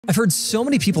I've heard so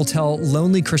many people tell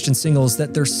lonely Christian singles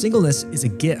that their singleness is a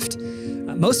gift.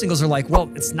 Most singles are like,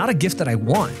 well, it's not a gift that I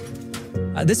want.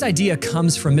 This idea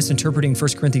comes from misinterpreting 1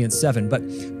 Corinthians 7, but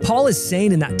Paul is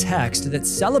saying in that text that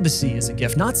celibacy is a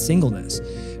gift, not singleness.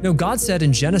 No, God said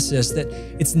in Genesis that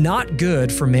it's not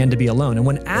good for man to be alone. And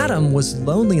when Adam was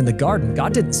lonely in the garden,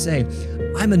 God didn't say,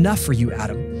 I'm enough for you,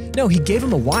 Adam. No, he gave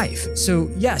him a wife. So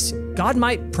yes, God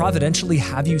might providentially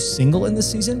have you single in this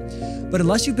season, but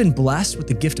unless you've been blessed with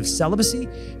the gift of celibacy,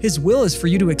 his will is for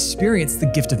you to experience the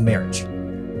gift of marriage.